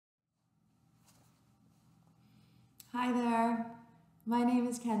Hi there, my name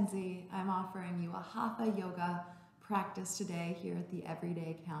is Kenzie. I'm offering you a Hatha yoga practice today here at the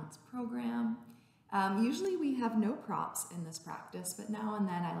Everyday Counts program. Usually we have no props in this practice, but now and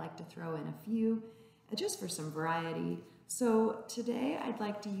then I like to throw in a few just for some variety. So today I'd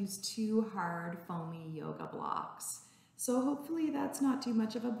like to use 2 hard foamy yoga blocks. So hopefully that's not too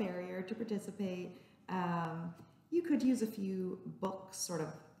much of a barrier to participate. You could use a few books sort of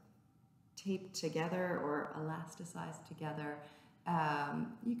taped together or elasticized together.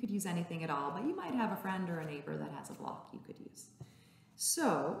 You could use anything at all, but you might have a friend or a neighbor that has a block you could use.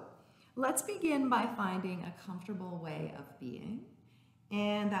 So let's begin by finding a comfortable way of being.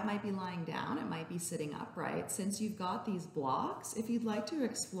 And that might be lying down, it might be sitting upright. Since you've got these blocks, if you'd like to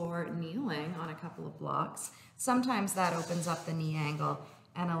explore kneeling on a couple of blocks, sometimes that opens up the knee angle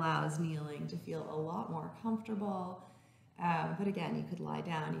and allows kneeling to feel a lot more comfortable. But again, you could lie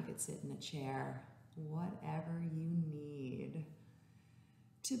down, you could sit in a chair, whatever you need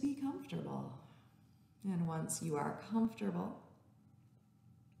to be comfortable. And once you are comfortable,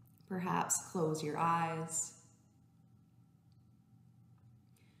 perhaps close your eyes.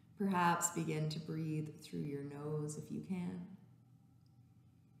 Perhaps begin to breathe through your nose if you can.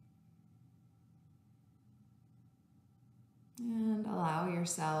 And allow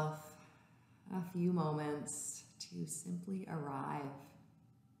yourself a few moments to simply arrive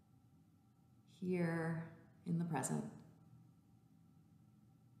here in the present.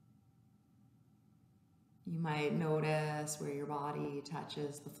 You might notice where your body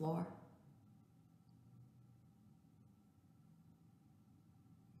touches the floor.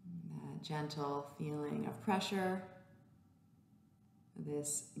 That gentle feeling of pressure,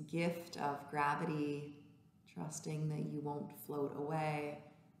 this gift of gravity, trusting that you won't float away,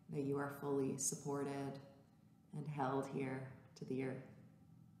 that you are fully supported and held here to the earth.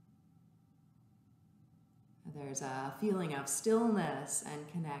 There's a feeling of stillness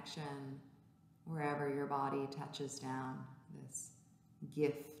and connection wherever your body touches down, this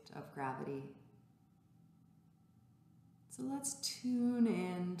gift of gravity. So let's tune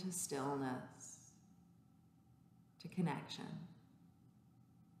in to stillness, to connection.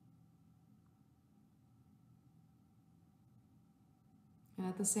 And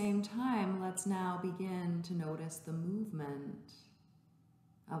at the same time, let's now begin to notice the movement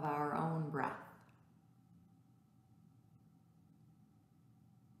of our own breath.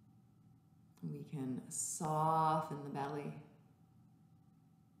 We can soften the belly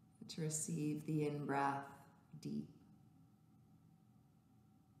to receive the in-breath deep.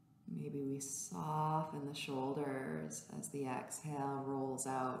 Maybe we soften the shoulders as the exhale rolls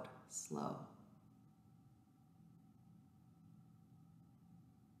out slow.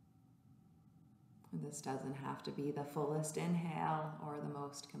 This doesn't have to be the fullest inhale or the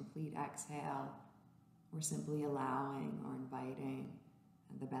most complete exhale. We're simply allowing or inviting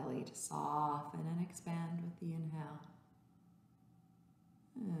the belly to soften and expand with the inhale,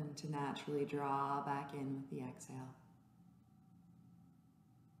 and to naturally draw back in with the exhale.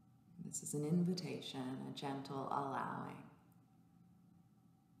 This is an invitation, a gentle allowing.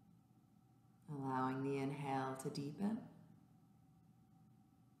 Allowing the inhale to deepen,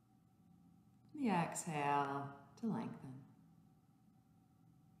 the exhale to lengthen.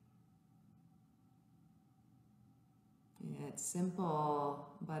 It's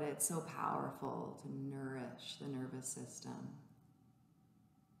simple, but it's so powerful to nourish the nervous system,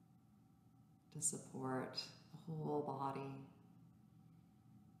 to support the whole body,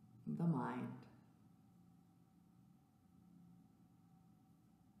 the mind.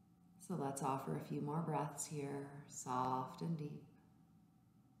 So let's offer a few more breaths here, soft and deep,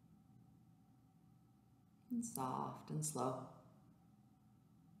 and soft and slow.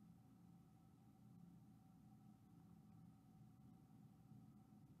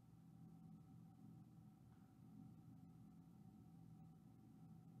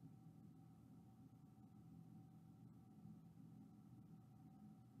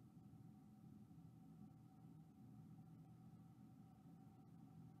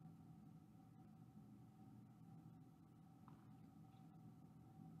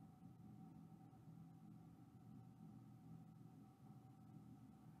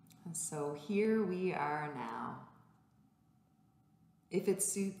 So here we are now. If it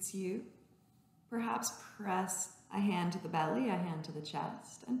suits you, perhaps press a hand to the belly, a hand to the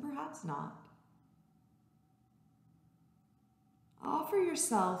chest, and perhaps not. Offer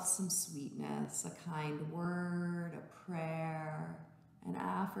yourself some sweetness, a kind word, a prayer, an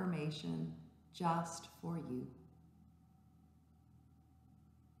affirmation just for you.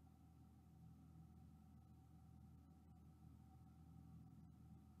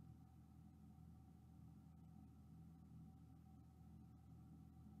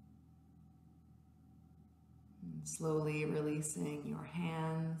 Slowly releasing your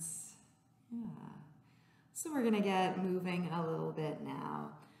hands. Yeah. So we're going to get moving a little bit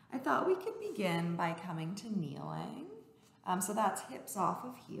now. I thought we could begin by coming to kneeling. So that's hips off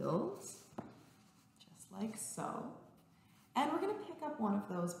of heels, just like so. And we're going to pick up one of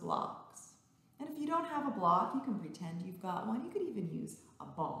those blocks. And if you don't have a block, you can pretend you've got one. You could even use a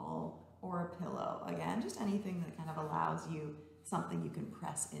ball or a pillow. Again, just anything that kind of allows you something you can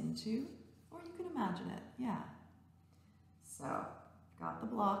press into, or you can imagine it. Yeah. So, got the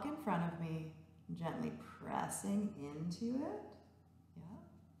block in front of me, gently pressing into it. Yeah.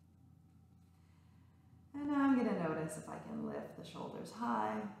 And now I'm going to notice if I can lift the shoulders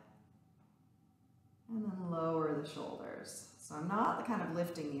high and then lower the shoulders. So I'm not the kind of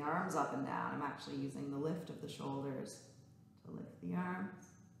lifting the arms up and down. I'm actually using the lift of the shoulders to lift the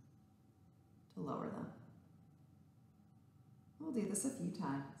arms, to lower them. We'll do this a few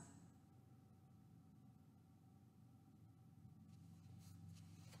times.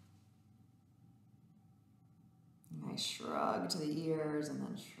 Nice shrug to the ears and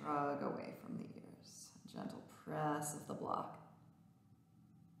then shrug away from the ears. A gentle press of the block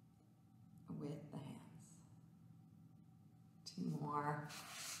with the hands. 2 more.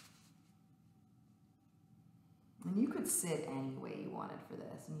 And you could sit any way you wanted for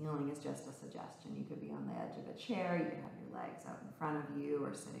this. Kneeling is just a suggestion. You could be on the edge of a chair, you could have your legs out in front of you,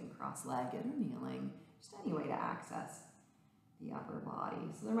 or sitting cross-legged or kneeling. Just any way to access the upper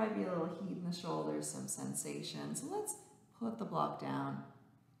body. So there might be a little heat in the shoulders, some sensation. So let's put the block down.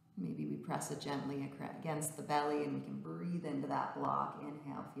 Maybe we press it gently against the belly and we can breathe into that block.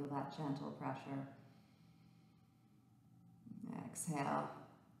 Inhale, feel that gentle pressure. Exhale,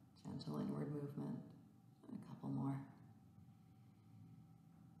 gentle inward movement. A couple more.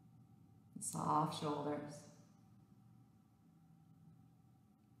 Soft shoulders.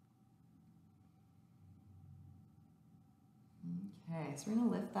 Okay, so we're going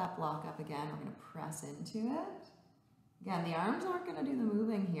to lift that block up again. We're going to press into it. Again, the arms aren't going to do the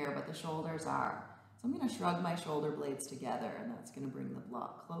moving here, but the shoulders are. So I'm going to shrug my shoulder blades together, and that's going to bring the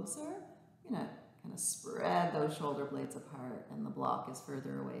block closer. I'm going to kind of spread those shoulder blades apart, and the block is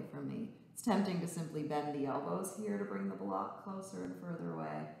further away from me. It's tempting to simply bend the elbows here to bring the block closer and further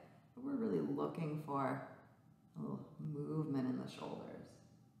away, but we're really looking for a little movement in the shoulders.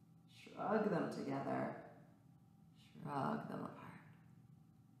 Shrug them together. Shrug them apart.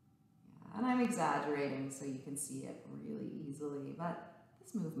 And I'm exaggerating so you can see it really easily, but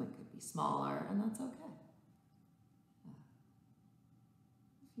this movement could be smaller, and that's okay.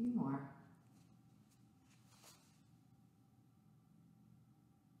 A few more.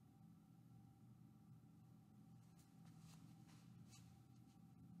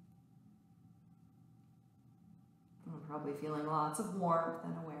 I'm probably feeling lots of warmth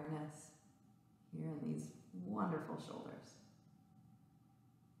and awareness here in these wonderful shoulders.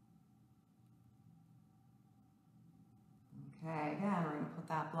 Okay, again, we're going to put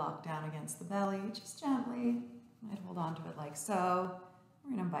that block down against the belly, just gently. Might hold on to it like so.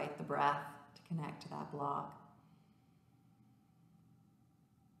 We're going to invite the breath to connect to that block.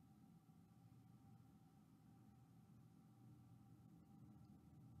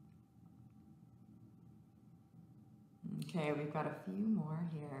 Okay, we've got a few more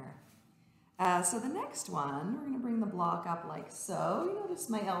here. So the next one, we're going to bring the block up like so. You notice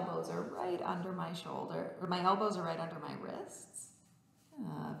my elbows are right under my shoulder, or my elbows are right under my wrists.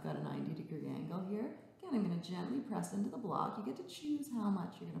 I've got a 90-degree angle here. Again, I'm going to gently press into the block. You get to choose how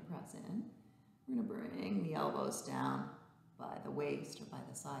much you're going to press in. We're going to bring the elbows down by the waist or by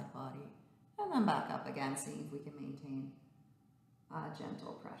the side body, and then back up again, seeing if we can maintain a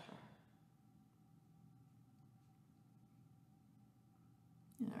gentle pressure.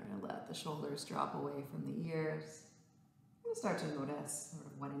 And we're going to let the shoulders drop away from the ears. We'll start to notice sort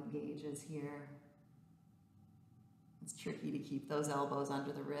of what engages here. It's tricky to keep those elbows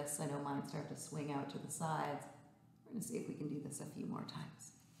under the wrists. I know mine start to swing out to the sides. We're going to see if we can do this a few more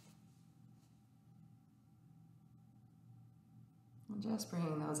times. I'm just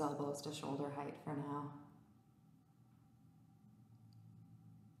bringing those elbows to shoulder height for now.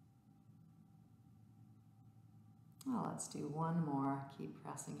 Well, let's do one more. Keep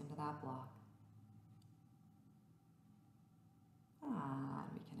pressing into that block. And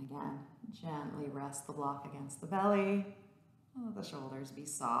we can again gently rest the block against the belly. Let the shoulders be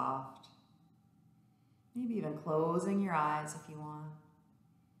soft. Maybe even closing your eyes if you want.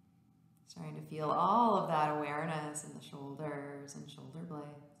 Starting to feel all of that awareness in the shoulders and shoulder blades.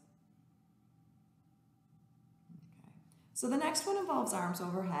 So the next one involves arms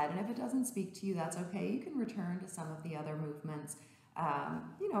overhead, and if it doesn't speak to you, that's okay. You can return to some of the other movements,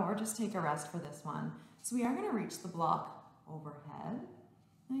 or just take a rest for this one. So we are going to reach the block overhead.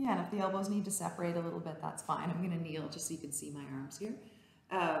 And again, if the elbows need to separate a little bit, that's fine. I'm going to kneel just so you can see my arms here.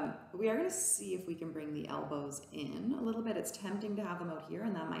 But we are going to see if we can bring the elbows in a little bit. It's tempting to have them out here,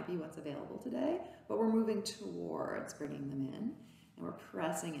 and that might be what's available today, but we're moving towards bringing them in, and we're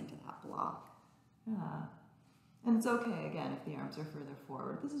pressing into that block. Yeah. And it's okay, again, if the arms are further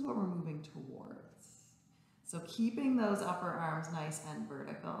forward. This is what we're moving towards. So keeping those upper arms nice and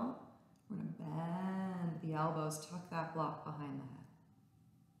vertical, we're going to bend the elbows, tuck that block behind the head.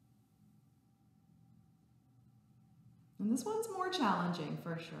 And this one's more challenging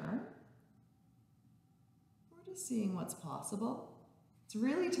for sure. We're just seeing what's possible. It's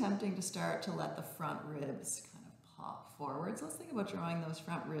really tempting to start to let the front ribs kind of pop forward. So let's think about drawing those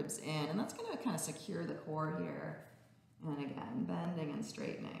front ribs in, and that's going to kind of secure the core here. And again, bending and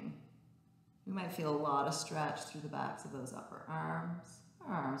straightening. We might feel a lot of stretch through the backs of those upper arms.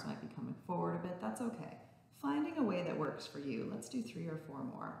 Our arms might be coming forward a bit. That's okay. Finding a way that works for you. Let's do 3 or 4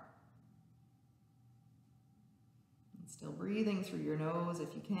 more. And still breathing through your nose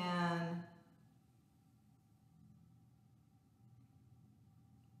if you can.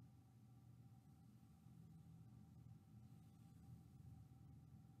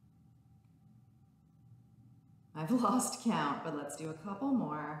 I've lost count, but let's do a couple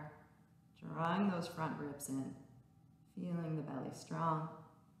more. Drawing those front ribs in, feeling the belly strong.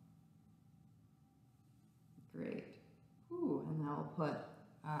 Great. Ooh, and now we'll put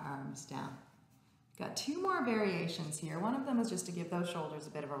our arms down. Got 2 more variations here. One of them is just to give those shoulders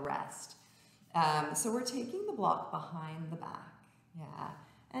a bit of a rest. So we're taking the block behind the back. Yeah.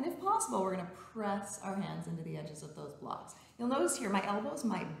 And if possible, we're going to press our hands into the edges of those blocks. You'll notice here my elbows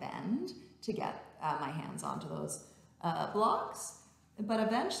might bend to get my hands onto those blocks, but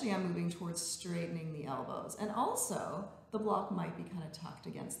eventually I'm moving towards straightening the elbows. And also, the block might be kind of tucked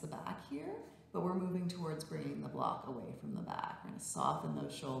against the back here, but we're moving towards bringing the block away from the back. We're going to soften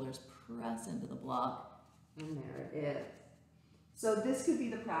those shoulders, press into the block, and there it is. So this could be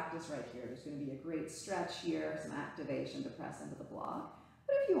the practice right here. There's going to be a great stretch here, some activation to press into the block.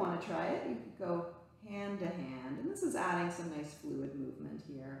 But if you want to try it, you could go hand to hand, and this is adding some nice fluid movement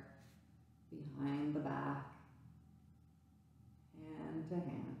here. Behind the back, hand to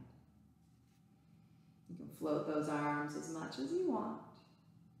hand. You can float those arms as much as you want.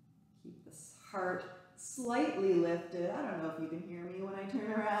 Keep the heart slightly lifted. I don't know if you can hear me when I turn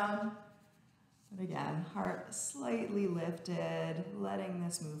around. But again, heart slightly lifted, letting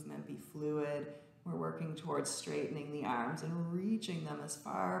this movement be fluid. We're working towards straightening the arms and reaching them as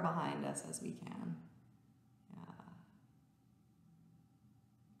far behind us as we can.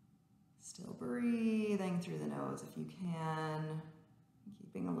 Still breathing through the nose if you can,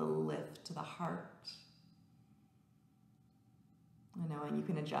 keeping a little lift to the heart. And knowing you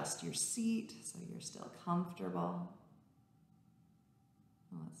can adjust your seat so you're still comfortable.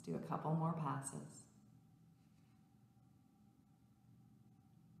 Let's do a couple more passes.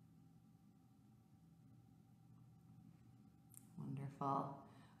 Wonderful.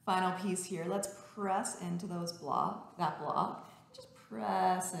 Final piece here. Let's press into that block. Just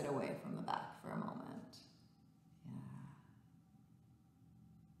press it away from the back for a moment. Yeah.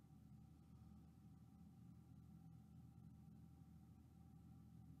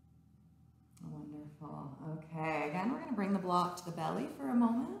 Wonderful. Okay, again, we're going to bring the block to the belly for a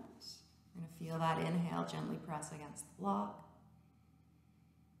moment. We're going to feel that inhale, gently press against the block.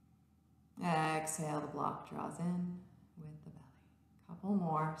 Exhale, the block draws in with the belly. Couple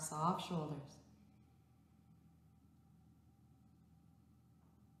more, soft shoulders.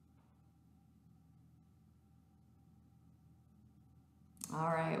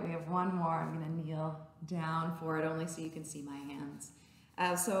 All right, we have one more. I'm going to kneel down for it only so you can see my hands.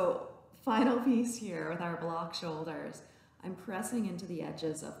 So final piece here with our block shoulders. I'm pressing into the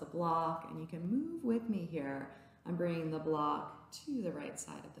edges of the block, and you can move with me here. I'm bringing the block to the right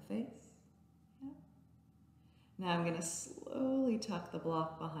side of the face. Yeah. Now I'm going to slowly tuck the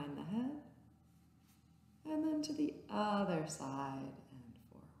block behind the head, and then to the other side and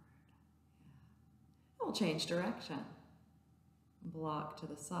forward. Yeah. We'll change direction. Block to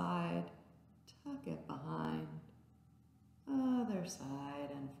the side, tuck it behind, other side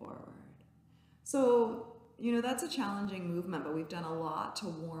and forward. So, that's a challenging movement, but we've done a lot to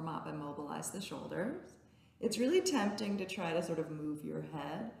warm up and mobilize the shoulders. It's really tempting to try to sort of move your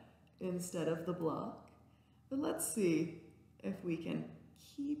head instead of the block, but let's see if we can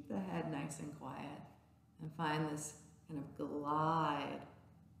keep the head nice and quiet and find this kind of glide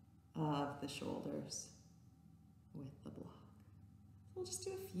of the shoulders with the block. We'll just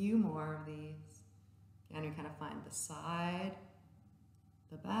do a few more of these. Again, we kind of find the side,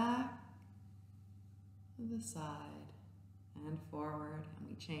 the back, to the side and forward, and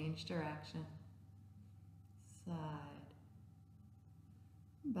we change direction. Side,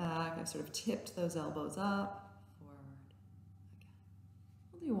 back. I've sort of tipped those elbows up, forward, again.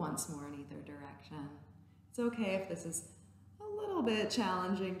 We'll do once more in either direction. It's okay if this is a little bit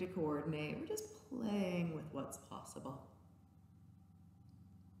challenging to coordinate. We're just playing with what's possible.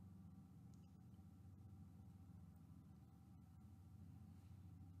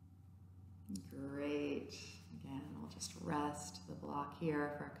 Great. Again, we'll just rest the block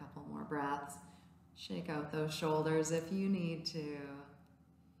here for a couple more breaths. Shake out those shoulders if you need to.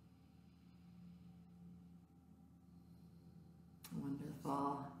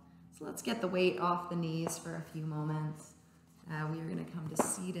 Wonderful. So let's get the weight off the knees for a few moments. We are going to come to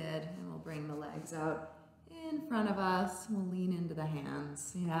seated, and we'll bring the legs out in front of us. We'll lean into the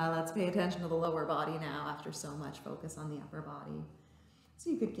hands. Yeah, let's pay attention to the lower body now after so much focus on the upper body. So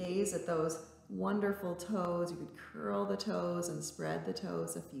you could gaze at those wonderful toes. You could curl the toes and spread the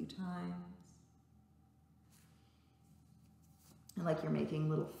toes a few times. And like you're making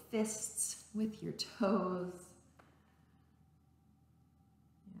little fists with your toes.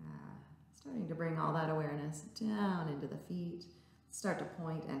 Yeah, starting to bring all that awareness down into the feet. Start to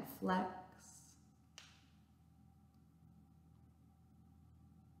point and flex.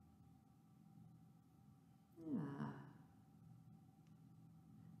 Yeah.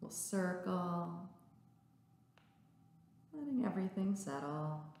 We'll circle, letting everything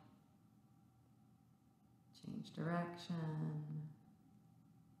settle. Change direction.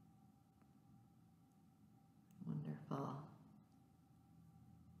 Wonderful.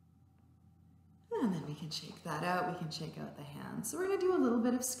 And then we can shake that out. We can shake out the hands. So we're going to do a little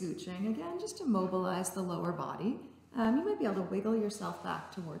bit of scooching, again, just to mobilize the lower body. You might be able to wiggle yourself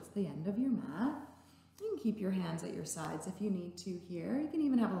back towards the end of your mat. You can keep your hands at your sides if you need to here. You can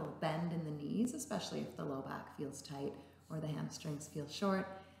even have a little bend in the knees, especially if the low back feels tight or the hamstrings feel short.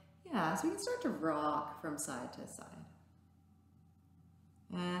 Yeah, so we can start to rock from side to side.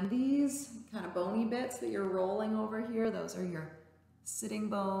 And these kind of bony bits that you're rolling over here, those are your sitting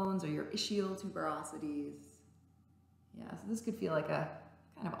bones or your ischial tuberosities. Yeah, so this could feel like a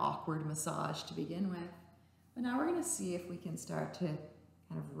kind of awkward massage to begin with. But now we're going to see if we can start to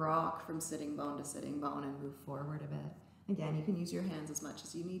kind of rock from sitting bone to sitting bone and move forward a bit. Again, you can use your hands as much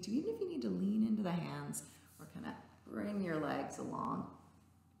as you need to, even if you need to lean into the hands or kind of bring your legs along.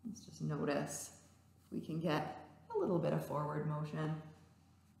 Let's just notice if we can get a little bit of forward motion.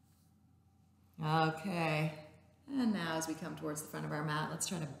 Okay, and now as we come towards the front of our mat, let's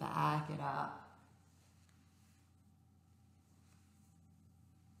try to back it up.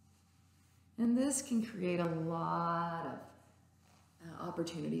 And this can create a lot of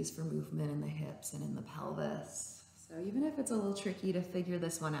opportunities for movement in the hips and in the pelvis. So even if it's a little tricky to figure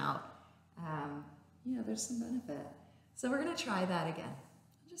this one out, yeah, there's some benefit. So we're going to try that again.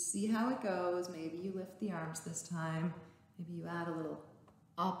 Just see how it goes. Maybe you lift the arms this time. Maybe you add a little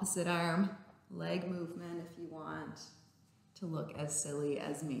opposite arm leg movement if you want to look as silly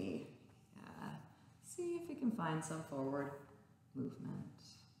as me. Yeah. See if you can find some forward movement.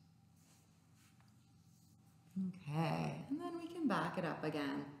 Okay, and then we can back it up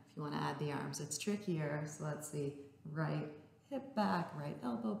again if you want to add the arms. It's trickier, so let's see. Right hip back, right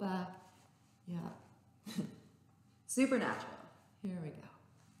elbow back. Yeah. Supernatural. Here we go.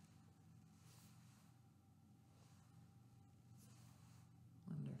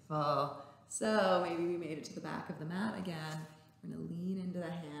 Wonderful. So maybe we made it to the back of the mat again. We're going to lean into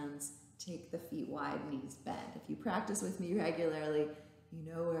the hands, take the feet wide, knees bend. If you practice with me regularly, you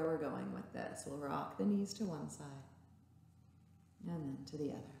know where we're going with this. We'll rock the knees to one side and then to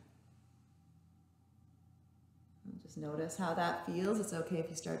the other. And just notice how that feels. It's okay if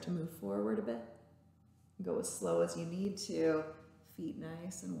you start to move forward a bit. Go as slow as you need to. Feet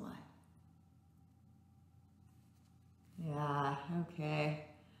nice and wide. Yeah, okay.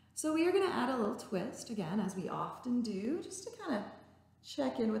 So we are going to add a little twist again, as we often do, just to kind of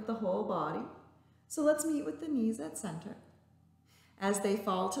check in with the whole body. So let's meet with the knees at center. As they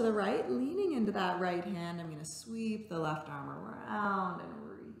fall to the right, leaning into that right hand, I'm going to sweep the left arm around and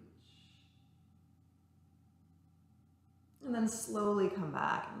reach. And then slowly come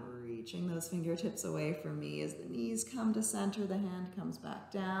back and reaching those fingertips away from me. As the knees come to center, the hand comes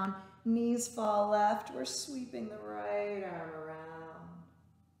back down. Knees fall left, we're sweeping the right arm around,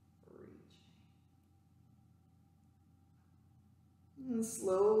 reaching. And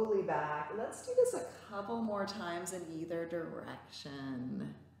slowly back. Let's do this a couple more times in either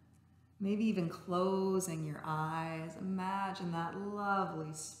direction. Maybe even closing your eyes. Imagine that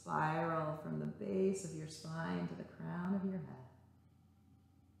lovely spiral from the base of your spine to the crown of your head.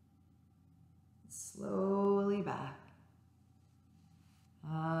 Slowly back.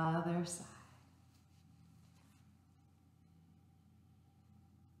 Other side.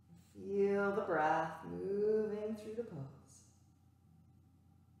 Feel the breath moving through the pose.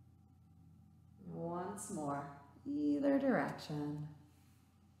 Once more, either direction.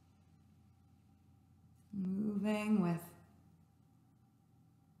 Moving with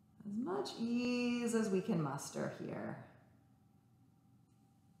as much ease as we can muster here.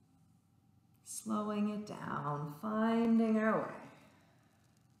 Slowing it down, finding our way.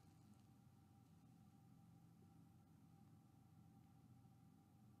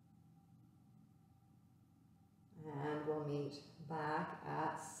 And we'll meet back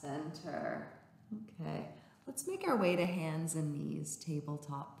at center. Okay, let's make our way to hands and knees,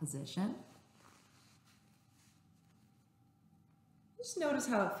 tabletop position. Just notice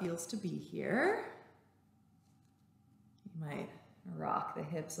how it feels to be here. You might rock the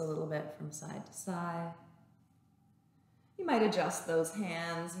hips a little bit from side to side. You might adjust those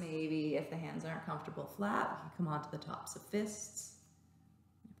hands, maybe if the hands aren't comfortable flat, we can come onto the tops of fists.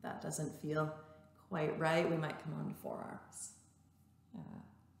 If that doesn't feel quite right, we might come onto forearms.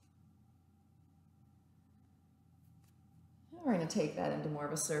 We're going to take that into more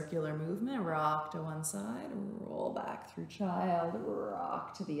of a circular movement. Rock to one side, roll back through child,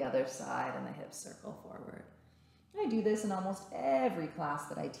 rock to the other side, and the hips circle forward. I do this in almost every class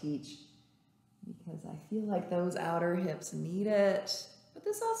that I teach because I feel like those outer hips need it. But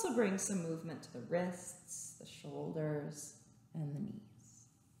this also brings some movement to the wrists, the shoulders, and the knees.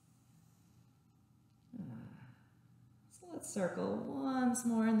 So let's circle once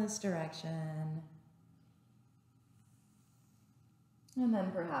more in this direction. And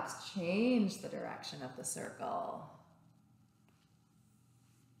then perhaps change the direction of the circle.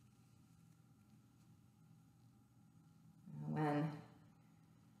 When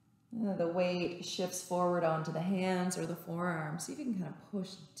the weight shifts forward onto the hands or the forearms, see if you can kind of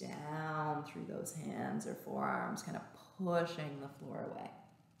push down through those hands or forearms, kind of pushing the floor away.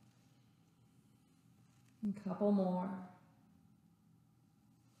 A couple more.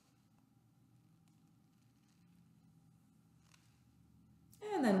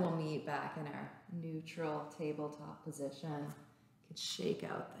 And then we'll meet back in our neutral tabletop position. You can shake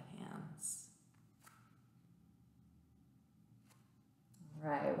out the hands. All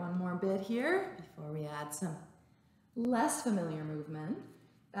right, one more bit here before we add some less familiar movement.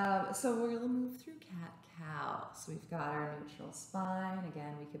 So we're going to move through cat-cow. So we've got our neutral spine.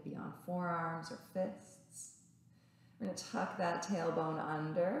 Again, we could be on forearms or fists. We're going to tuck that tailbone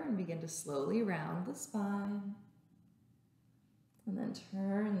under and begin to slowly round the spine. And then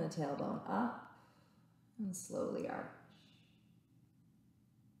turn the tailbone up and slowly arch.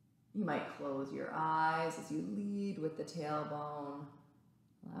 You might close your eyes as you lead with the tailbone,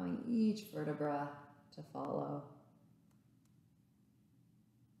 allowing each vertebra to follow.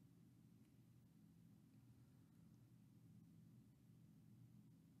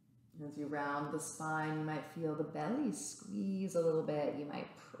 As you round the spine, you might feel the belly squeeze a little bit. You might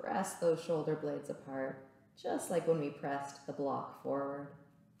press those shoulder blades apart, just like when we pressed the block forward.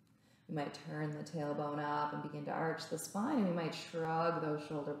 We might turn the tailbone up and begin to arch the spine, and we might shrug those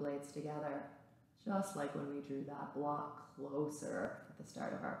shoulder blades together, just like when we drew that block closer at the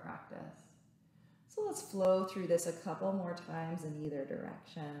start of our practice. So let's flow through this a couple more times in either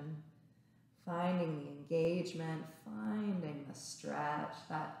direction, finding the engagement, finding the stretch,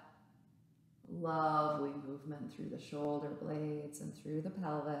 that lovely movement through the shoulder blades and through the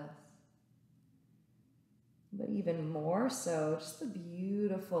pelvis. But even more so, just the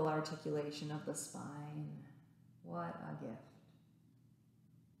beautiful articulation of the spine. What a gift.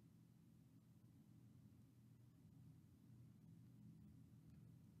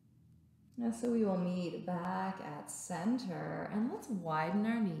 Now, so we will meet back at center, and let's widen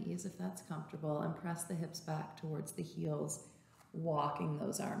our knees if that's comfortable and press the hips back towards the heels, walking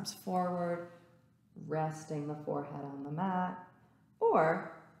those arms forward, resting the forehead on the mat,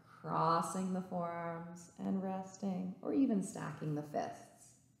 or crossing the forearms and resting, or even stacking the fists.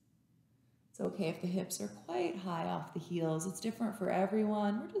 It's okay if the hips are quite high off the heels. It's different for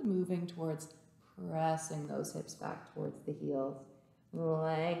everyone. We're just moving towards pressing those hips back towards the heels,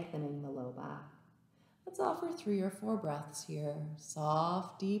 lengthening the low back. Let's offer 3 or 4 breaths here.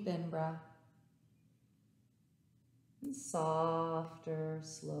 Soft, deep in-breath. And softer,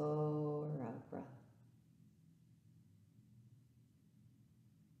 slower out-breath.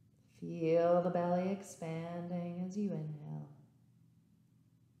 Feel the belly expanding as you inhale.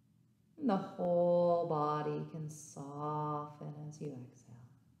 And the whole body can soften as you exhale.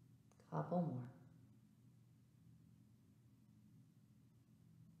 Couple more.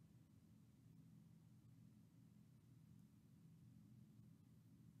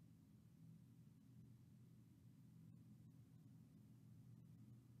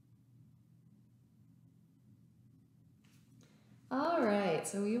 All right,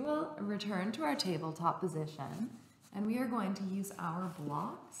 so we will return to our tabletop position and we are going to use our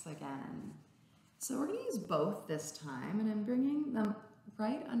blocks again. So we're going to use both this time, and I'm bringing them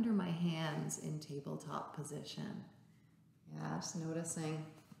right under my hands in tabletop position. Yeah, just noticing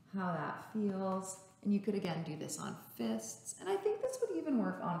how that feels. And you could again do this on fists, and I think this would even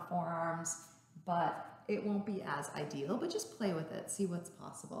work on forearms, but it won't be as ideal, but just play with it, see what's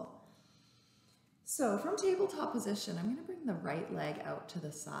possible. So from tabletop position, I'm going to bring the right leg out to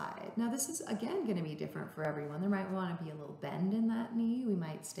the side. Now this is again going to be different for everyone. There might want to be a little bend in that knee. We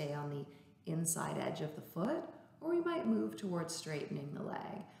might stay on the inside edge of the foot, or we might move towards straightening the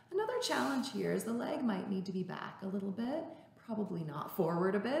leg. Another challenge here is the leg might need to be back a little bit, probably not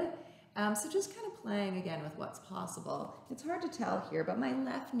forward a bit. So just kind of playing again with what's possible. It's hard to tell here, but my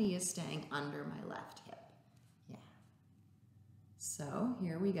left knee is staying under my left hip. Yeah. So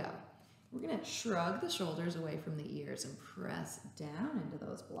here we go. We're going to shrug the shoulders away from the ears and press down into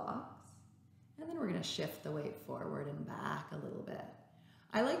those blocks. And then we're going to shift the weight forward and back a little bit.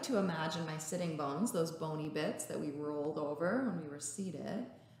 I like to imagine my sitting bones, those bony bits that we rolled over when we were seated,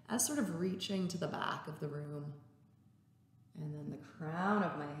 as sort of reaching to the back of the room. And then the crown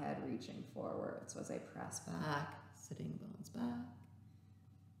of my head reaching forward. So as I press back, sitting bones back,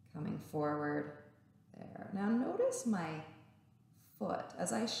 coming forward there. Now notice my foot.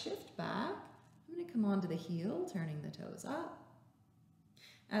 As I shift back, I'm going to come onto the heel, turning the toes up.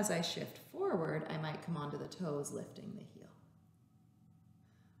 As I shift forward, I might come onto the toes, lifting the heel.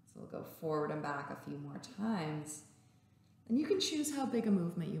 So we'll go forward and back a few more times. And you can choose how big a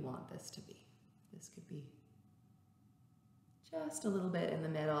movement you want this to be. This could be just a little bit in the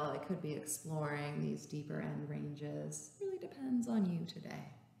middle. It could be exploring these deeper end ranges. It really depends on you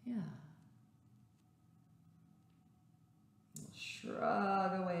today. Yeah. We'll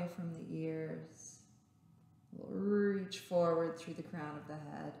shrug away from the ears. We'll reach forward through the crown of the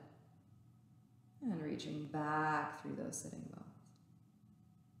head and reaching back through those sitting bones.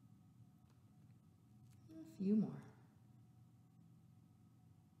 A few more.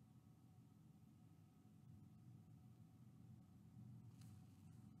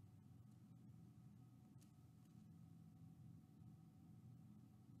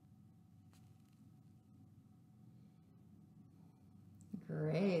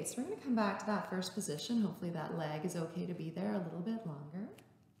 Great, so we're going to come back to that first position. Hopefully that leg is okay to be there a little bit longer.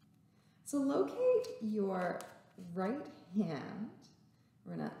 So locate your right hand.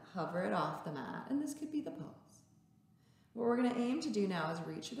 We're going to hover it off the mat, and this could be the pose. What we're going to aim to do now is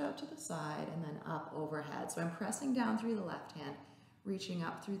reach it out to the side and then up overhead. So I'm pressing down through the left hand, reaching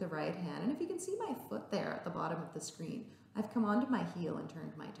up through the right hand. And if you can see my foot there at the bottom of the screen, I've come onto my heel and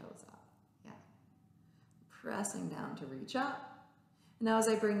turned my toes up. Yeah. Pressing down to reach up. Now as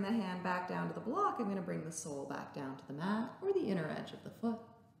I bring the hand back down to the block, I'm going to bring the sole back down to the mat or the inner edge of the foot.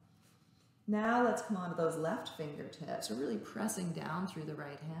 Now let's come onto those left fingertips. We're really pressing down through the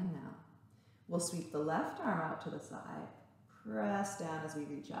right hand now. We'll sweep the left arm out to the side, press down as we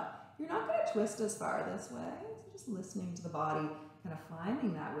reach up. You're not going to twist as far this way, so just listening to the body, kind of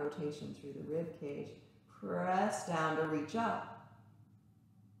finding that rotation through the rib cage. Press down to reach up,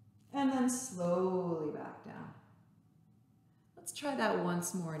 and then slowly back down. Let's try that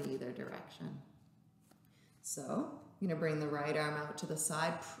once more in either direction. So I'm going to bring the right arm out to the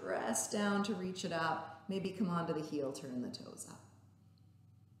side, press down to reach it up, maybe come onto the heel, turn the toes up.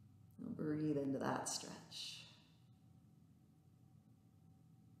 We'll breathe into that stretch.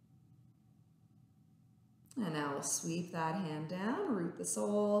 And now we'll sweep that hand down, root the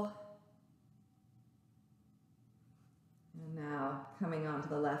sole. And now coming onto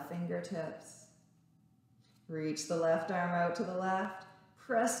the left fingertips. Reach the left arm out to the left,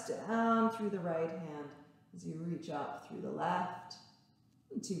 press down through the right hand as you reach up through the left.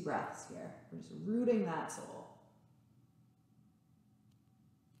 And 2 breaths here. We're just rooting that sole.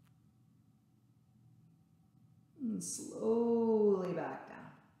 And slowly back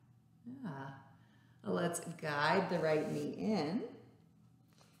down. Yeah. Let's guide the right knee in.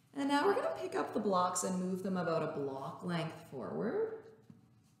 And now we're going to pick up the blocks and move them about a block length forward.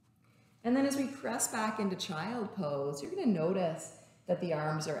 And then as we press back into child pose, you're going to notice that the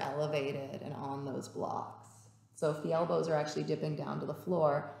arms are elevated and on those blocks. So if the elbows are actually dipping down to the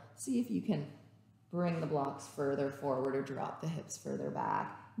floor, see if you can bring the blocks further forward or drop the hips further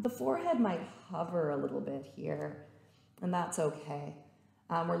back. The forehead might hover a little bit here, and that's okay.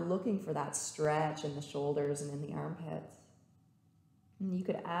 We're looking for that stretch in the shoulders and in the armpits. And you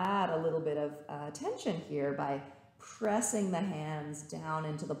could add a little bit of tension here by pressing the hands down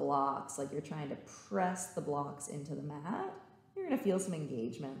into the blocks, like you're trying to press the blocks into the mat. You're going to feel some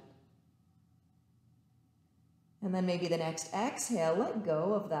engagement. And then maybe the next exhale, let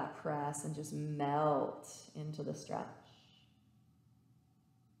go of that press and just melt into the stretch.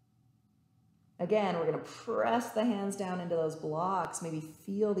 Again, we're going to press the hands down into those blocks. Maybe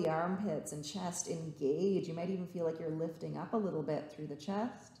feel the armpits and chest engage. You might even feel like you're lifting up a little bit through the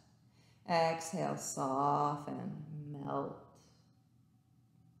chest. Exhale, soften, melt.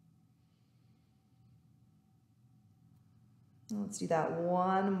 Let's do that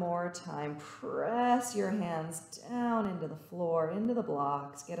one more time. Press your hands down into the floor, into the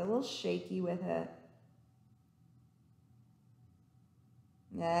blocks. Get a little shaky with it.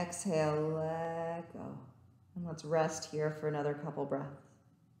 Exhale, let go. And let's rest here for another couple breaths.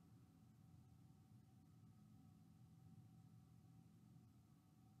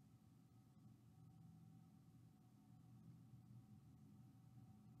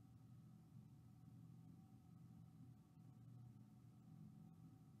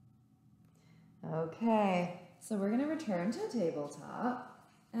 Okay, so we're going to return to tabletop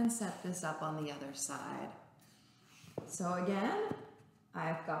and set this up on the other side. So again,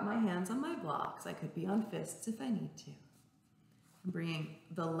 I've got my hands on my blocks. I could be on fists if I need to. I'm bringing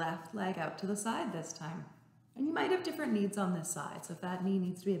the left leg out to the side this time. And you might have different needs on this side. So if that knee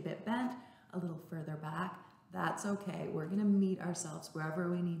needs to be a bit bent, a little further back, that's okay. We're going to meet ourselves wherever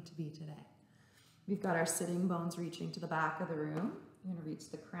we need to be today. We've got our sitting bones reaching to the back of the room. You're going to reach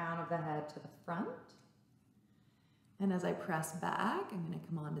the crown of the head to the front. And as I press back, I'm going to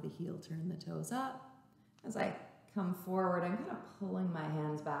come onto the heel, turn the toes up. As I come forward, I'm kind of pulling my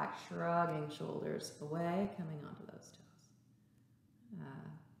hands back, shrugging shoulders away, coming onto those toes.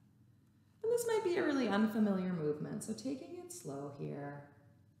 And this might be a really unfamiliar movement, so taking it slow here.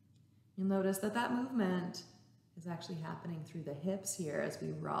 You'll notice that that movement is actually happening through the hips here as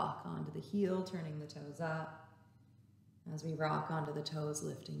we rock onto the heel, turning the toes up. As we rock onto the toes,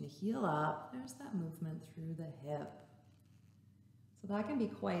 lifting the heel up, there's that movement through the hip. So that can be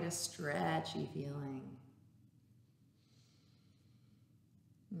quite a stretchy feeling.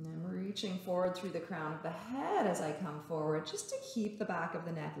 And then we're reaching forward through the crown of the head as I come forward, just to keep the back of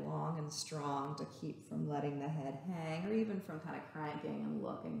the neck long and strong, to keep from letting the head hang, or even from kind of cranking and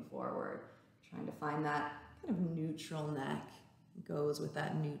looking forward. Trying to find that kind of neutral neck. It goes with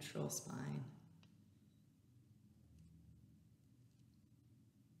that neutral spine.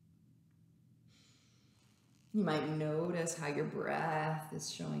 You might notice how your breath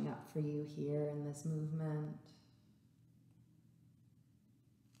is showing up for you here in this movement.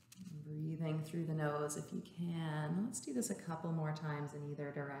 Breathing through the nose if you can. Let's do this a couple more times in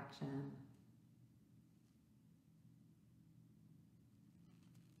either direction.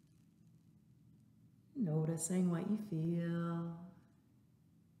 Noticing what you feel.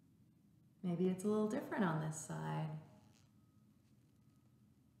 Maybe it's a little different on this side.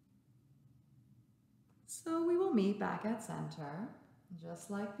 So we will meet back at center,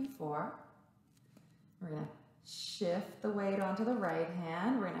 just like before. We're going to shift the weight onto the right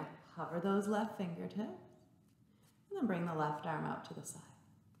hand. We're going to hover those left fingertips, and then bring the left arm out to the side.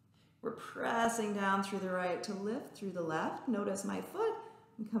 We're pressing down through the right to lift through the left. Notice my foot.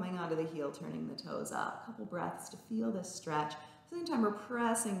 I'm coming onto the heel, turning the toes up. A couple breaths to feel this stretch. At the same time, we're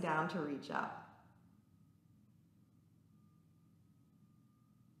pressing down to reach up.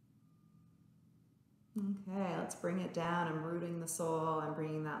 Okay, let's bring it down. I'm rooting the sole. I'm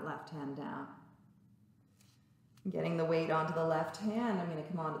bringing that left hand down. I'm getting the weight onto the left hand. I'm going to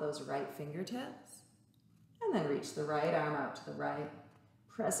come onto those right fingertips. And then reach the right arm out to the right.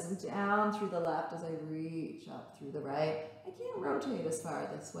 Pressing down through the left as I reach up through the right. I can't rotate as far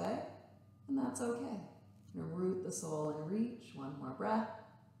this way, and that's okay. I'm going to root the sole and reach. One more breath.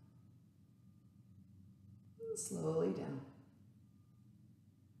 And slowly down.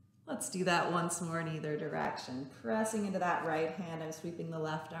 Let's do that once more in either direction. Pressing into that right hand, I'm sweeping the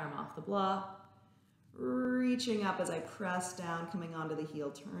left arm off the block. Reaching up as I press down, coming onto the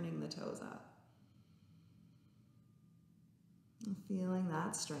heel, turning the toes up. And feeling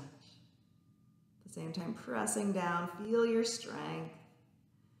that stretch. At the same time, pressing down, feel your strength.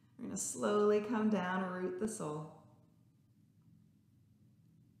 We're going to slowly come down, root the sole.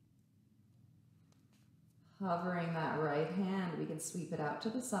 Hovering that right hand, we can sweep it out to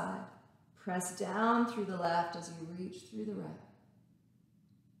the side. Press down through the left as you reach through the right.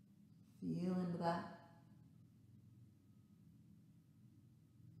 Feel into that.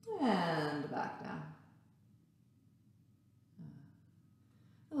 And back down.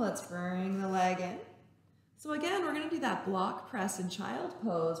 Let's bring the leg in. So again, we're going to do that block press in child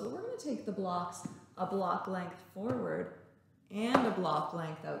pose, but we're going to take the blocks a block length forward and a block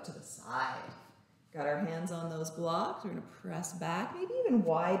length out to the side. Got our hands on those blocks. We're going to press back, maybe even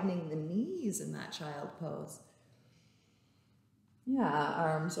widening the knees in that child pose. Yeah,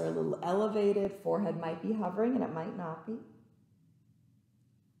 arms are a little elevated, forehead might be hovering and it might not be.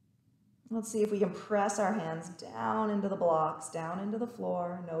 Let's see if we can press our hands down into the blocks, down into the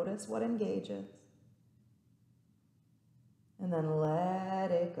floor. Notice what engages. And then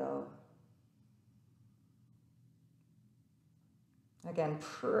let it go. Again,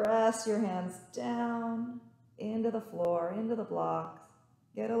 press your hands down into the floor, into the blocks.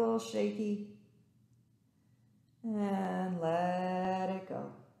 Get a little shaky. And let it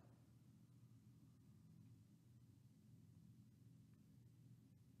go.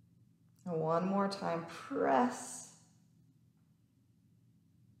 And one more time, press.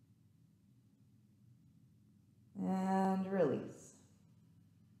 And release.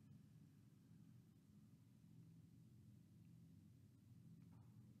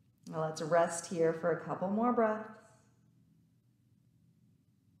 Now let's rest here for a couple more breaths.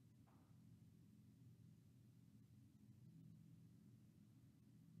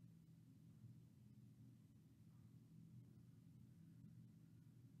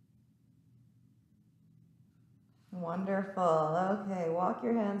 Wonderful. Okay, walk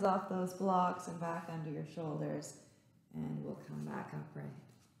your hands off those blocks and back under your shoulders, and we'll come back upright.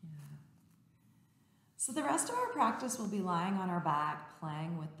 Yeah. So the rest of our practice will be lying on our back,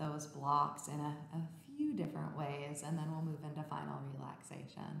 playing with those blocks in a few different ways, and then we'll move into final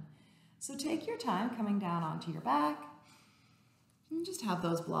relaxation. So take your time coming down onto your back, and just have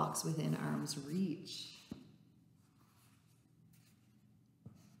those blocks within arm's reach.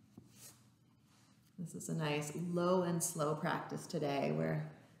 This is a nice low and slow practice today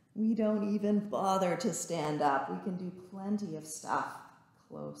where we don't even bother to stand up. We can do plenty of stuff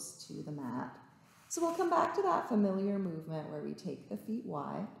close to the mat. So we'll come back to that familiar movement where we take the feet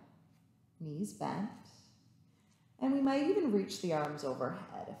wide, knees bent, and we might even reach the arms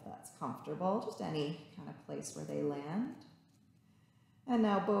overhead if that's comfortable, just any kind of place where they land. And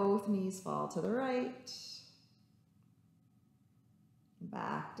now both knees fall to the right,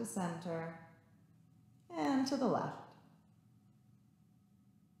 back to center, and to the left.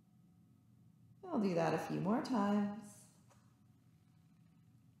 I'll do that a few more times.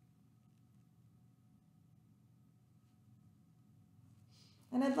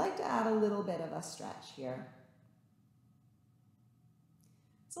 And I'd like to add a little bit of a stretch here.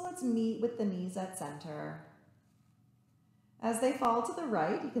 So let's meet with the knees at center. As they fall to the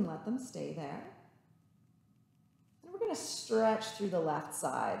right, you can let them stay there. And we're going to stretch through the left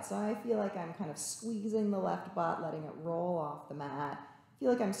side. So I feel like I'm kind of squeezing the left butt, letting it roll off the mat. I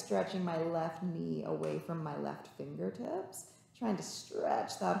feel like I'm stretching my left knee away from my left fingertips, trying to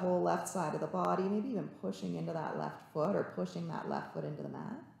stretch that whole left side of the body, maybe even pushing into that left foot or pushing that left foot into the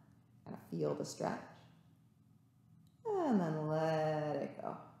mat. Kind of feel the stretch. And then let it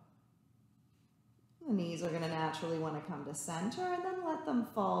go. The knees are going to naturally want to come to center and then let them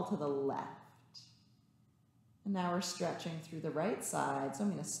fall to the left. And now we're stretching through the right side. So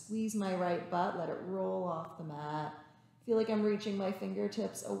I'm going to squeeze my right butt, let it roll off the mat. Feel like I'm reaching my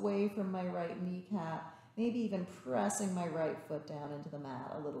fingertips away from my right kneecap, maybe even pressing my right foot down into the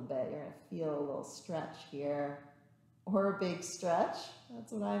mat a little bit. You're going to feel a little stretch here, or a big stretch.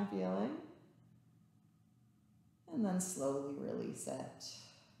 That's what I'm feeling. And then slowly release it.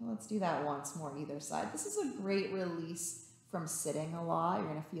 Let's do that once more either side. This is a great release from sitting a lot. You're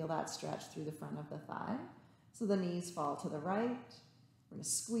going to feel that stretch through the front of the thigh. So the knees fall to the right. We're going to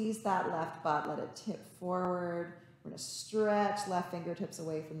squeeze that left butt, let it tip forward. We're going to stretch left fingertips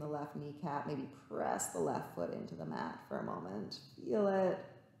away from the left kneecap. Maybe press the left foot into the mat for a moment. Feel it.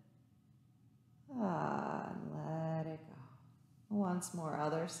 And let it go. Once more,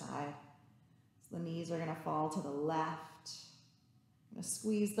 other side. So the knees are going to fall to the left. I'm going to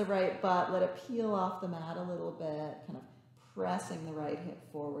squeeze the right butt, let it peel off the mat a little bit, kind of pressing the right hip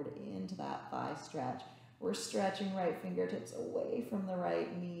forward into that thigh stretch. We're stretching right fingertips away from the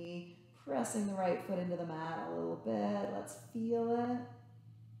right knee, pressing the right foot into the mat a little bit. Let's feel it.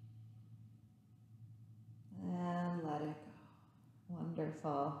 And let it go.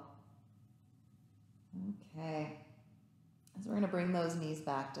 Wonderful. Okay. So we're going to bring those knees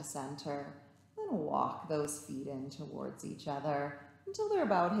back to center. Then walk those feet in towards each other until they're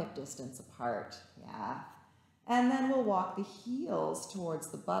about hip distance apart. Yeah. And then we'll walk the heels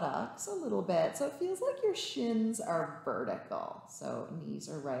towards the buttocks a little bit. So it feels like your shins are vertical. So knees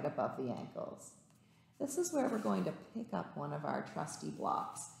are right above the ankles. This is where we're going to pick up one of our trusty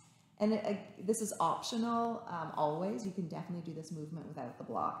blocks. And this is optional always. You can definitely do this movement without the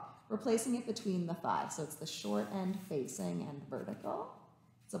block. We're placing it between the thighs. So it's the short end facing and vertical.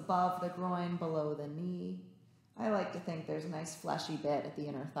 It's above the groin, below the knee. I like to think there's a nice fleshy bit at the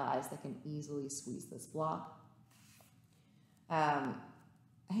inner thighs that can easily squeeze this block.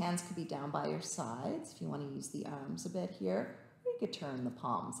 Hands could be down by your sides if you want to use the arms a bit here, or you could turn the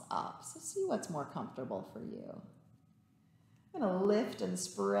palms up. So see what's more comfortable for you. I'm going to lift and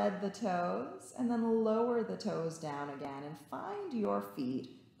spread the toes and then lower the toes down again and find your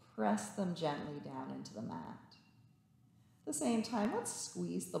feet. Press them gently down into the mat. At the same time, let's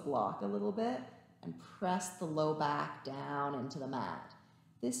squeeze the block a little bit and press the low back down into the mat.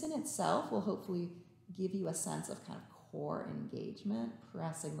 This in itself will hopefully give you a sense of kind of core engagement,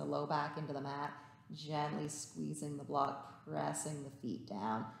 pressing the low back into the mat, gently squeezing the block, pressing the feet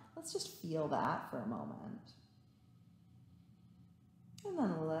down. Let's just feel that for a moment. And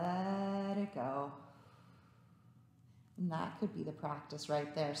then let it go. And that could be the practice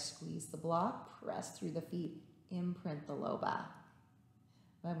right there. Squeeze the block, press through the feet, imprint the low back.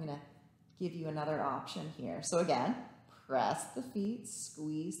 I'm going to give you another option here. So again, press the feet,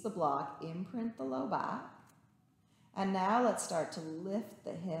 squeeze the block, imprint the low back. And now let's start to lift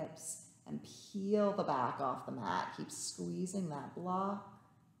the hips and peel the back off the mat. Keep squeezing that block,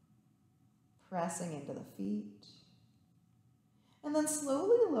 pressing into the feet. And then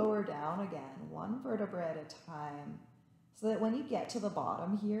slowly lower down again, one vertebra at a time, so that when you get to the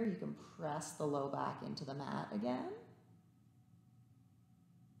bottom here, you can press the low back into the mat again.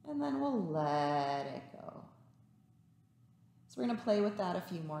 And then we'll let it go. So we're going to play with that a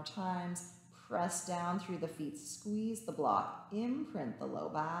few more times. Press down through the feet, squeeze the block, imprint the low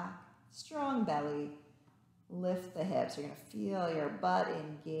back, strong belly, lift the hips. You're going to feel your butt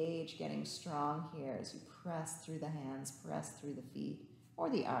engage, getting strong here as you press through the hands, press through the feet or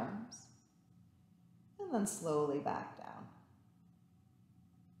the arms, and then slowly back down.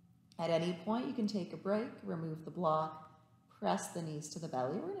 At any point, you can take a break, remove the block, press the knees to the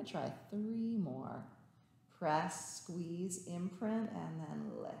belly. We're going to try 3 more. Press, squeeze, imprint, and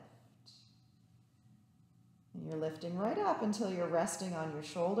then lift. And you're lifting right up until you're resting on your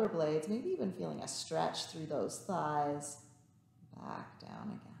shoulder blades, maybe even feeling a stretch through those thighs. Back down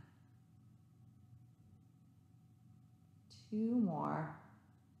again. 2 more.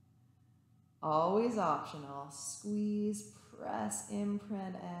 Always optional. Squeeze, press,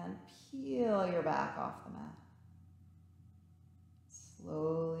 imprint, and peel your back off the mat.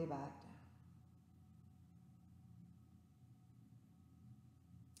 Slowly back down.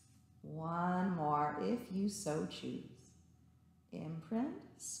 1 more if you so choose. Imprint,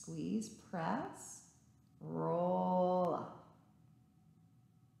 squeeze, press, roll up.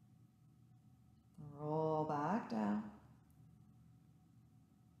 Roll back down.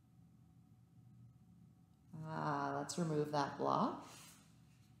 Let's remove that block.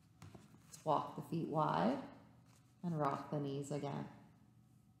 Let's walk the feet wide and rock the knees again.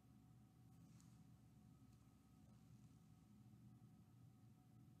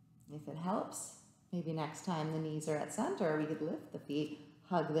 If it helps, maybe next time the knees are at center, we could lift the feet,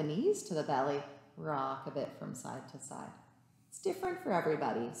 hug the knees to the belly, rock a bit from side to side. It's different for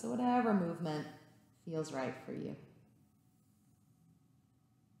everybody, so whatever movement feels right for you.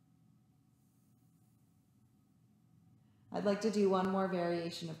 I'd like to do one more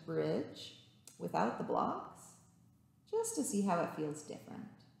variation of bridge without the blocks, just to see how it feels different.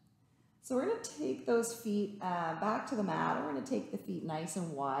 So we're going to take those feet back to the mat, and we're going to take the feet nice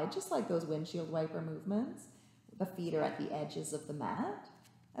and wide, just like those windshield wiper movements. The feet are at the edges of the mat,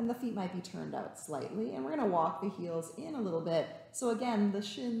 and the feet might be turned out slightly, and we're going to walk the heels in a little bit. So again, the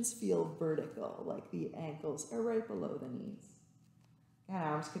shins feel vertical, like the ankles are right below the knees. And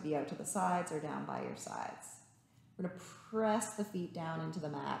arms could be out to the sides or down by your sides. We're going to press the feet down into the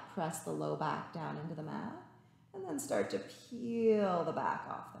mat, press the low back down into the mat, and then start to peel the back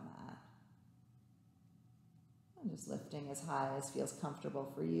off the mat. And just lifting as high as feels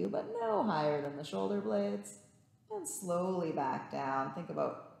comfortable for you, but no higher than the shoulder blades. And slowly back down. Think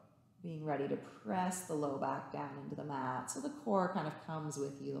about being ready to press the low back down into the mat so the core kind of comes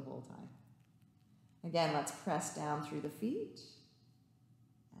with you the whole time. Again, let's press down through the feet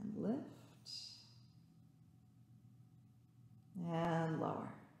and lift. And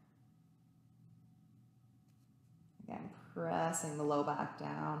lower. Again, pressing the low back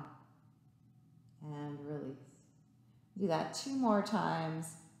down and release. Do that 2 more times,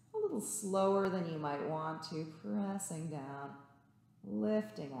 a little slower than you might want to, pressing down,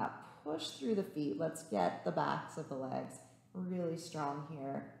 lifting up, push through the feet. Let's get the backs of the legs really strong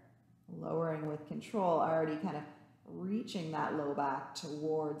here. Lowering with control, already kind of reaching that low back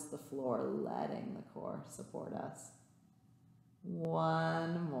towards the floor, letting the core support us.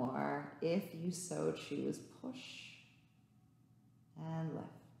 1 more, if you so choose, push and lift.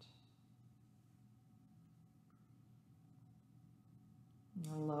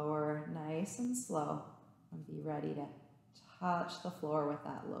 Lower nice and slow, and be ready to touch the floor with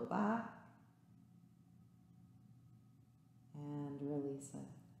that low back. And release it.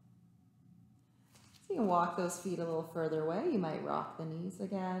 So you can walk those feet a little further away. You might rock the knees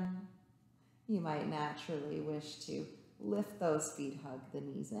again. You might naturally wish to lift those feet, hug the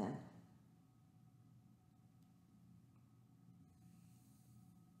knees in.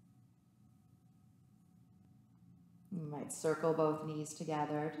 You might circle both knees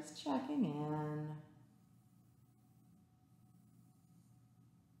together, just checking in.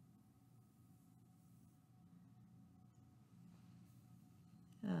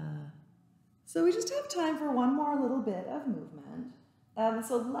 So we just have time for one more little bit of movement.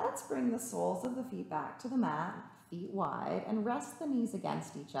 So let's bring the soles of the feet back to the mat, feet wide, and rest the knees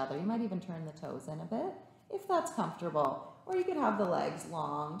against each other. You might even turn the toes in a bit, if that's comfortable. Or you could have the legs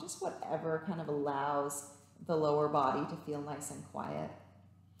long, just whatever kind of allows the lower body to feel nice and quiet.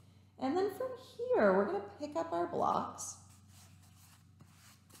 And then from here, we're going to pick up our blocks.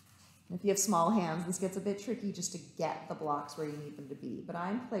 If you have small hands, this gets a bit tricky just to get the blocks where you need them to be. But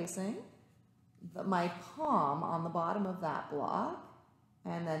I'm placing my palm on the bottom of that block,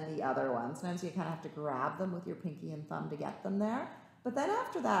 and then the other one. Sometimes you kind of have to grab them with your pinky and thumb to get them there. But then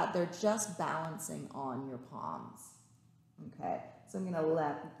after that, they're just balancing on your palms. Okay, so I'm going to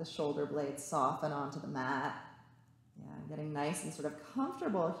let the shoulder blades soften onto the mat. Yeah, I'm getting nice and sort of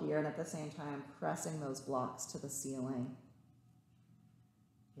comfortable here, and at the same time pressing those blocks to the ceiling.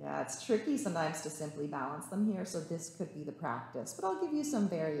 Yeah, it's tricky sometimes to simply balance them here, so this could be the practice, but I'll give you some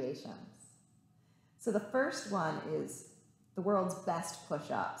variations. So the first one is the world's best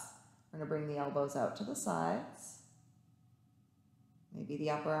push-ups. We're going to bring the elbows out to the sides. Maybe the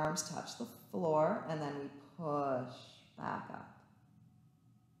upper arms touch the floor, and then we push back up.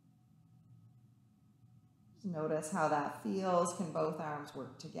 Just notice how that feels. Can both arms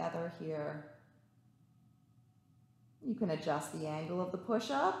work together here? You can adjust the angle of the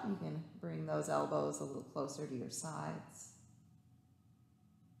push-up. You can bring those elbows a little closer to your sides.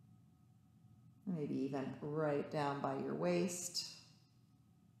 Maybe even right down by your waist.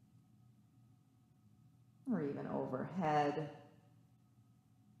 Or even overhead.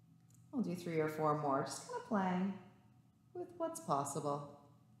 I'll do 3 or 4 more, just kind of playing with what's possible.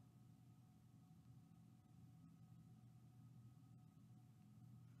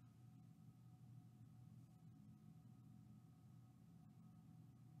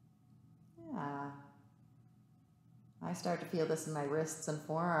 Yeah. I start to feel this in my wrists and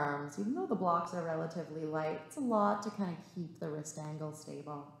forearms. Even though the blocks are relatively light, it's a lot to kind of keep the wrist angle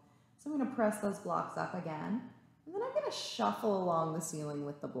stable. So I'm going to press those blocks up again, and then I'm going to shuffle along the ceiling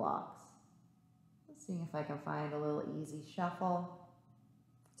with the blocks. Just seeing if I can find a little easy shuffle.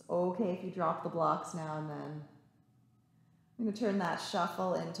 It's okay if you drop the blocks now and then. I'm going to turn that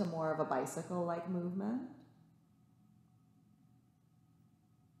shuffle into more of a bicycle-like movement.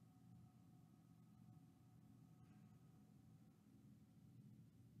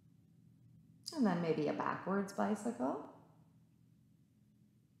 And then maybe a backwards bicycle.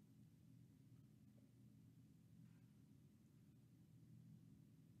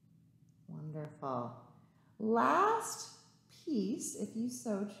 Wonderful. Last piece, if you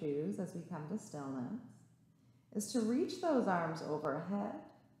so choose, as we come to stillness, is to reach those arms overhead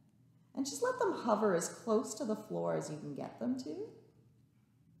and just let them hover as close to the floor as you can get them to.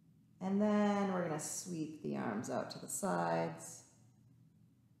 And then we're going to sweep the arms out to the sides.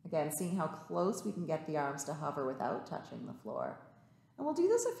 Again, seeing how close we can get the arms to hover without touching the floor. And we'll do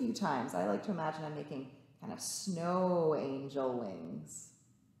this a few times. I like to imagine I'm making kind of snow angel wings,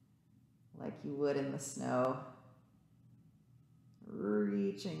 like you would in the snow.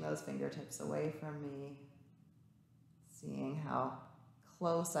 Reaching those fingertips away from me. Seeing how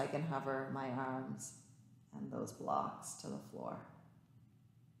close I can hover my arms and those blocks to the floor.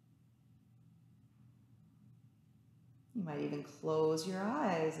 You might even close your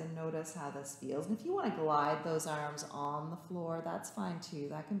eyes and notice how this feels. And if you want to glide those arms on the floor, that's fine too.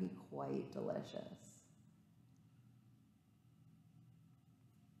 That can be quite delicious.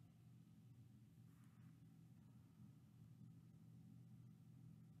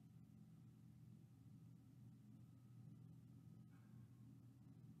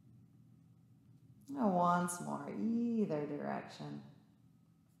 Now once more, either direction.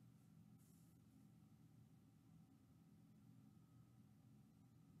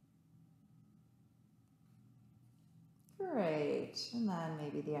 Great, and then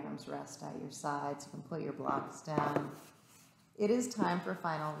maybe the arms rest at your sides. You can put your blocks down. It is time for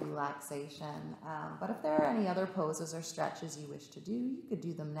final relaxation, but if there are any other poses or stretches you wish to do, you could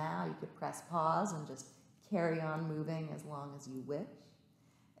do them now. You could press pause and just carry on moving as long as you wish.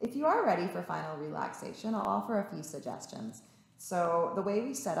 If you are ready for final relaxation, I'll offer a few suggestions. So the way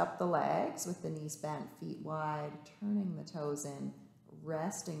we set up the legs with the knees bent, feet wide, turning the toes in,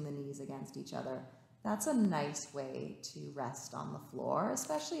 resting the knees against each other, that's a nice way to rest on the floor,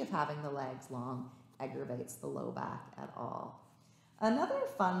 especially if having the legs long aggravates the low back at all. Another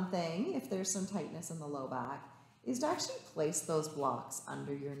fun thing, if there's some tightness in the low back, is to actually place those blocks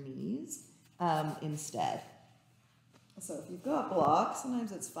under your knees instead. So if you've got blocks,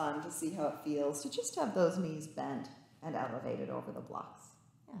 sometimes it's fun to see how it feels to just have those knees bent and elevated over the blocks.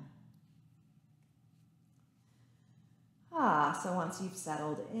 Yeah. So once you've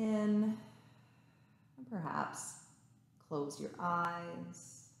settled in, perhaps close your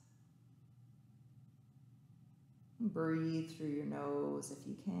eyes. Breathe through your nose if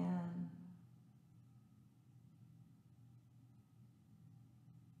you can.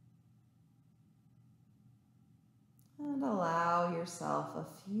 And allow yourself a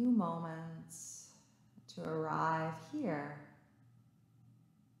few moments to arrive here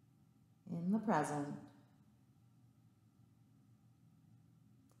in the present,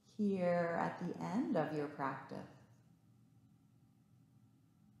 here at the end of your practice.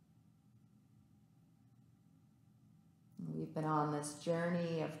 We've been on this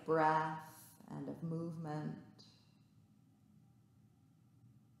journey of breath and of movement.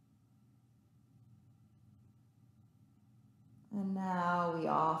 And now we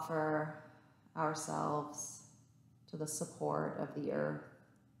offer ourselves to the support of the earth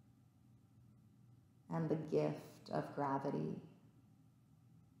and the gift of gravity.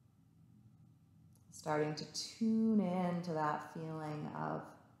 Starting to tune in to that feeling of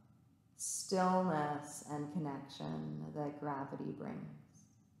stillness and connection that gravity brings.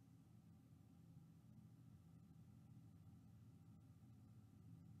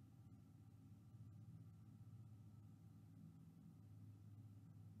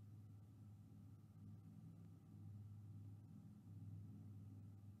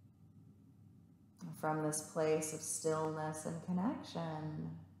 From this place of stillness and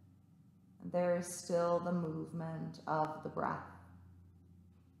connection, there is still the movement of the breath.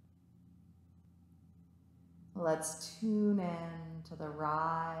 Let's tune in to the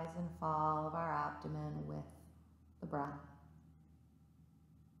rise and fall of our abdomen with the breath.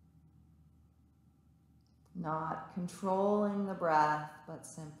 Not controlling the breath, but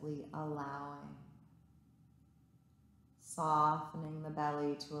simply allowing. Softening the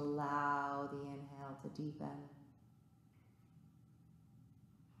belly to allow the inhale to deepen.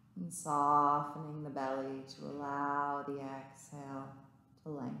 And softening the belly to allow the exhale to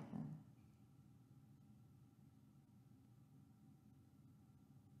lengthen.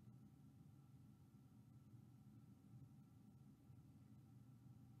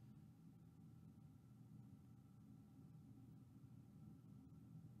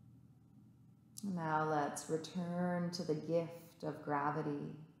 Now let's return to the gift of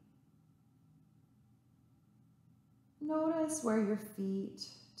gravity. Notice where your feet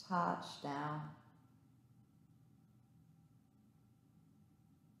touch down.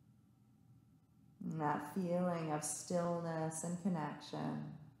 And that feeling of stillness and connection,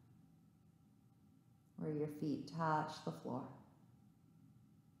 where your feet touch the floor.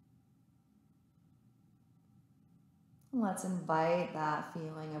 Let's invite that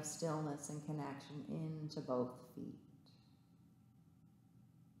feeling of stillness and connection into both feet.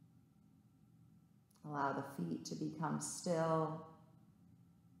 Allow the feet to become still.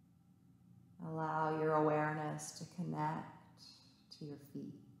 Allow your awareness to connect to your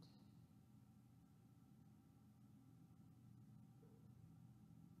feet.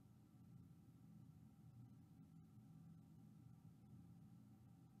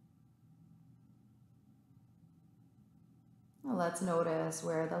 Now let's notice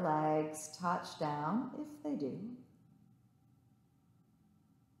where the legs touch down, if they do.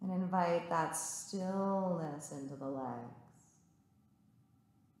 And invite that stillness into the legs.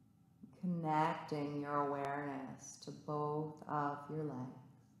 Connecting your awareness to both of your legs.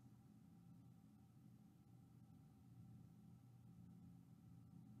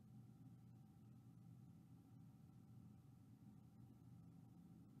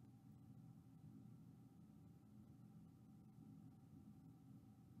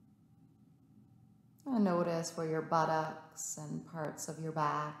 And notice where your buttocks and parts of your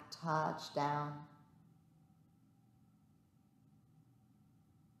back touch down.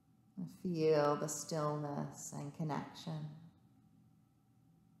 And feel the stillness and connection.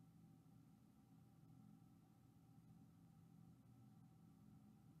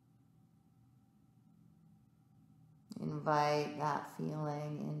 Invite that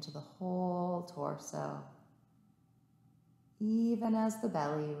feeling into the whole torso, even as the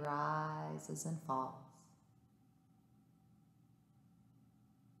belly rises and falls.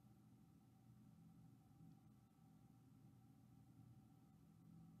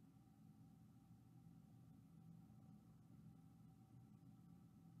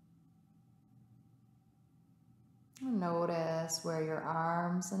 Notice where your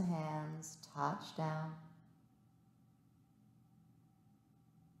arms and hands touch down.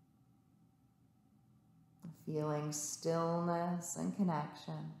 Feeling stillness and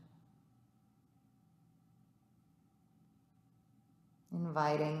connection.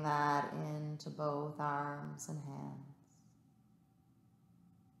 Inviting that into both arms and hands.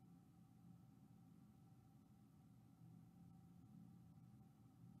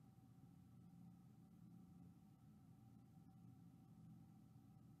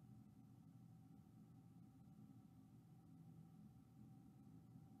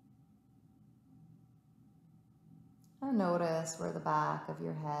 And notice where the back of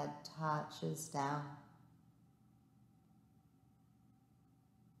your head touches down.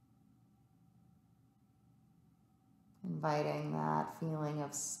 Inviting that feeling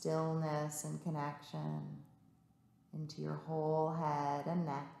of stillness and connection into your whole head and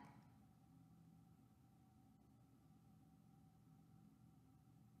neck.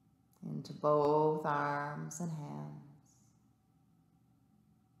 Into both arms and hands.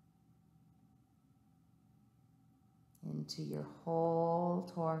 Into your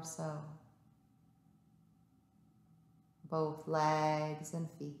whole torso, both legs and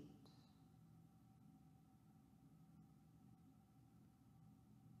feet.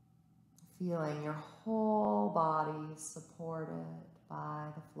 Feeling your whole body supported by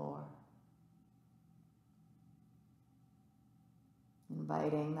the floor.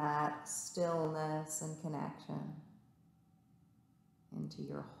 Inviting that stillness and connection into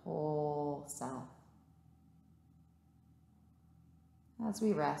your whole self. As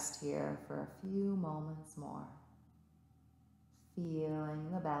we rest here for a few moments more, feeling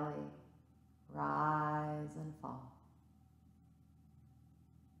the belly rise and fall.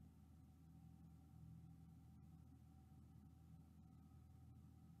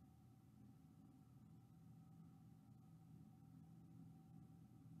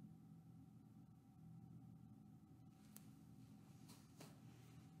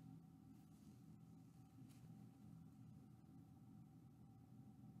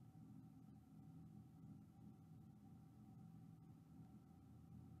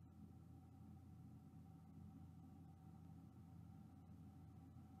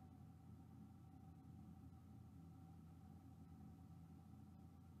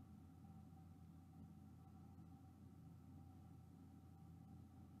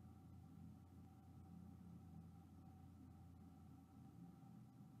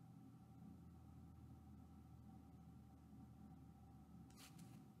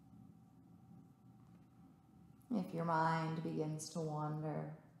 If your mind begins to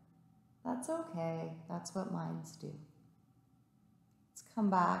wander, that's okay. That's what minds do. Let's come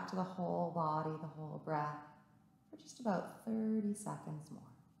back to the whole body, the whole breath, for just about 30 seconds more.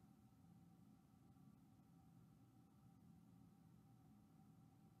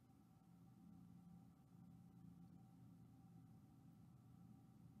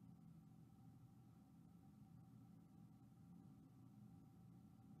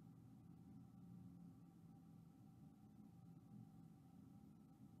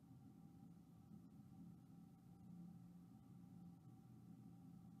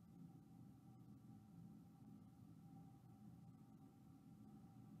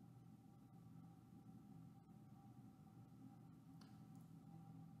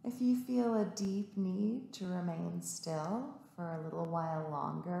 If you feel a deep need to remain still for a little while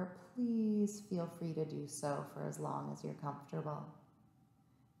longer, please feel free to do so for as long as you're comfortable.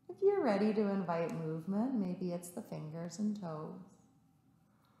 If you're ready to invite movement, maybe it's the fingers and toes,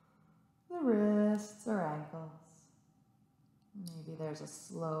 the wrists or ankles. Maybe there's a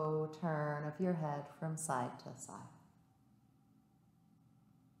slow turn of your head from side to side.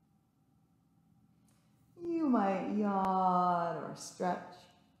 You might yawn or stretch,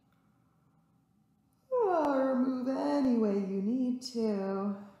 or move any way you need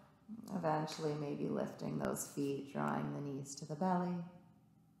to. Eventually, maybe lifting those feet, drawing the knees to the belly.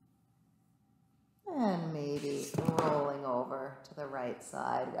 And maybe rolling over to the right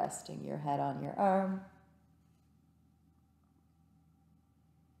side, resting your head on your arm.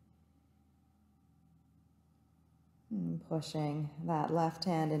 And pushing that left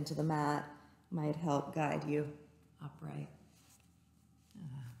hand into the mat might help guide you upright.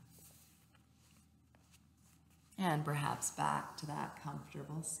 And perhaps back to that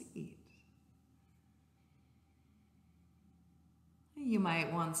comfortable seat. You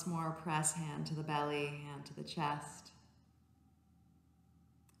might once more press hand to the belly, hand to the chest,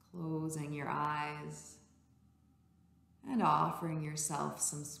 closing your eyes and offering yourself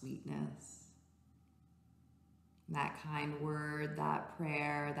some sweetness. That kind word, that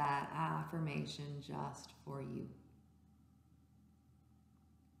prayer, that affirmation just for you.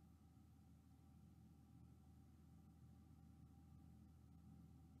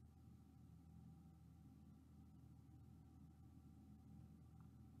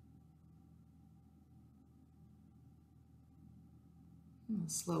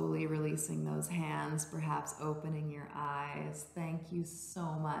 Slowly releasing those hands, perhaps opening your eyes. Thank you so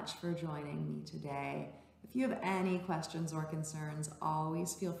much for joining me today. If you have any questions or concerns,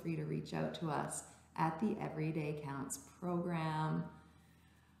 always feel free to reach out to us at the Everyday Counts program.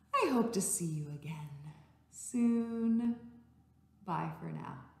 I hope to see you again soon. Bye for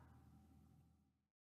now.